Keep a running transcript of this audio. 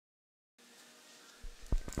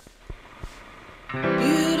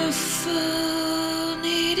Beautiful,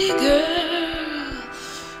 needy girl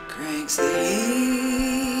cranks the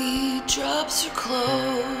heat, drops her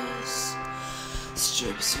clothes,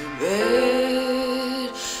 strips her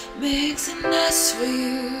bed, makes a nest for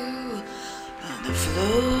you on the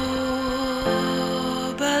floor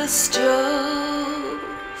by the stove.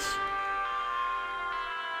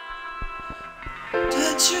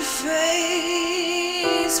 Touch your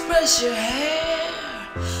face, brush your hair,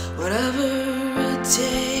 whatever it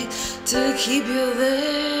takes to keep you there.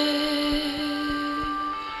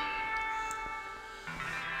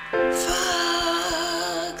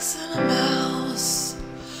 Fox and a mouse,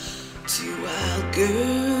 two wild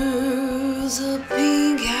girls, a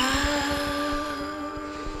pink house.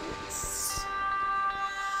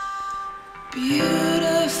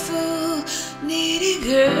 Beautiful, needy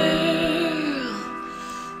girl,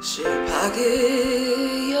 she'll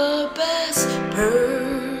pocket your best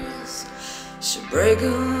pearls. She'll break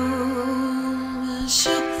 'em and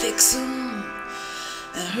she'll fix 'em,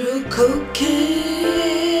 and her coat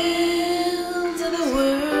cans of the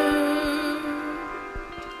world.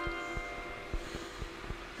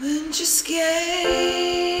 When she skates,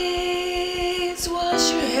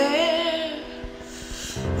 wash your hair,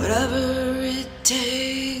 whatever it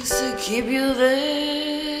takes to keep you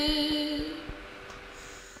there.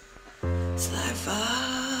 Sly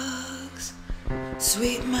fox,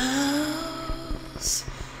 sweet mouse,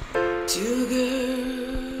 two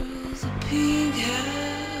girls, a pink house.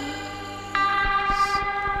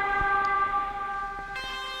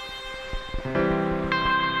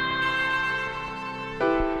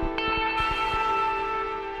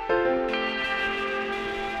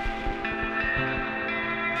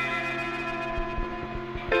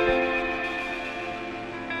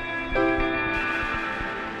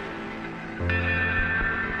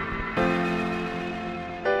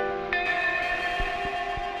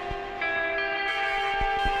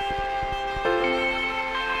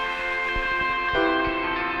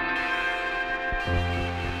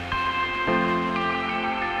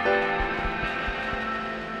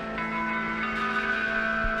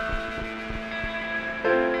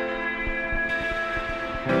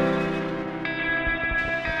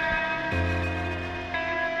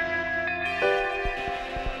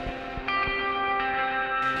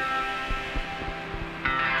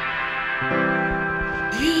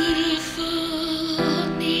 Beautiful,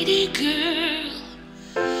 needy girl,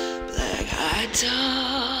 black high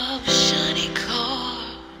top, shiny car,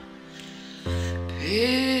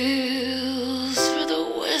 pills for the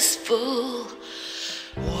wistful.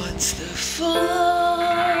 What's the fun?